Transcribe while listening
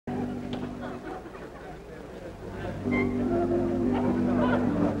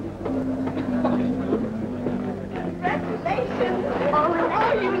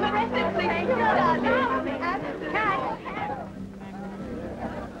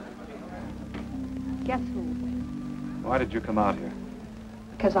Guess who? Why did you come out here?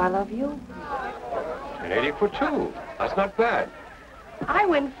 Because I love you. $10.80 for two. That's not bad. I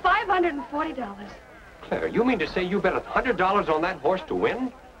win $540. Claire, you mean to say you bet $100 on that horse to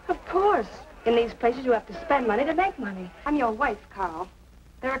win? Of course. In these places, you have to spend money to make money. I'm your wife, Carl.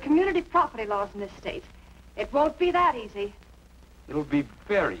 There are community property laws in this state. It won't be that easy. It'll be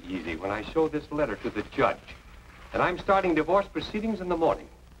very easy when I show this letter to the judge. And I'm starting divorce proceedings in the morning.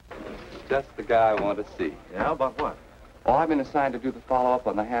 Just the guy I want to see. Yeah, about what? Oh, I've been assigned to do the follow-up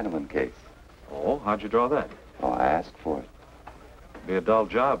on the Hanneman case. Oh, how'd you draw that? Oh, I asked for it. It'll be a dull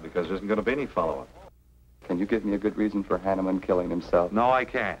job because there isn't going to be any follow-up. Can you give me a good reason for Hanneman killing himself? No, I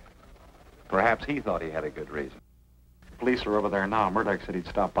can't. Perhaps he thought he had a good reason. The police are over there now. Murdoch said he'd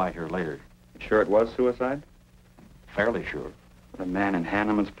stop by here later. You sure it was suicide? Fairly sure. A man in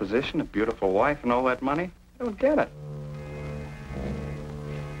Hanneman's position, a beautiful wife, and all that money? I don't get it.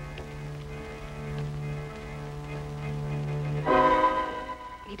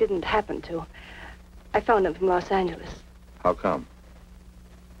 He didn't happen to. I phoned him from Los Angeles. How come?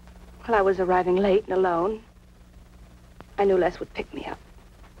 Well, I was arriving late and alone. I knew Les would pick me up.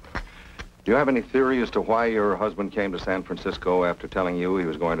 Do you have any theory as to why your husband came to San Francisco after telling you he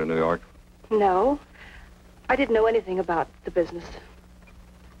was going to New York? No. I didn't know anything about the business.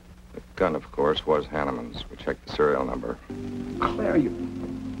 The gun, of course, was Hanneman's. We checked the serial number. Claire,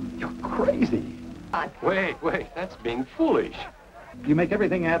 you're crazy. Wait, that's being foolish. You make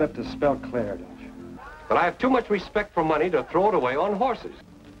everything add up to spell Claire, don't you? But I have too much respect for money to throw it away on horses.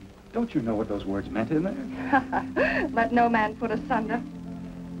 Don't you know what those words meant in there? Let no man put asunder.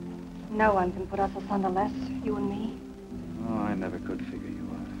 No one can put us asunder, Les, you and me. Oh, I never could figure you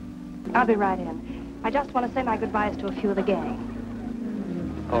out. I'll be right in. I just want to say my goodbyes to a few of the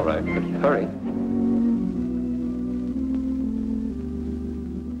gang. All right, but hurry.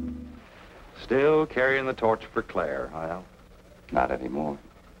 Still carrying the torch for Claire, Al? Not anymore.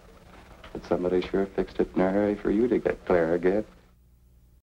 But somebody sure fixed it in a hurry for you to get Claire again.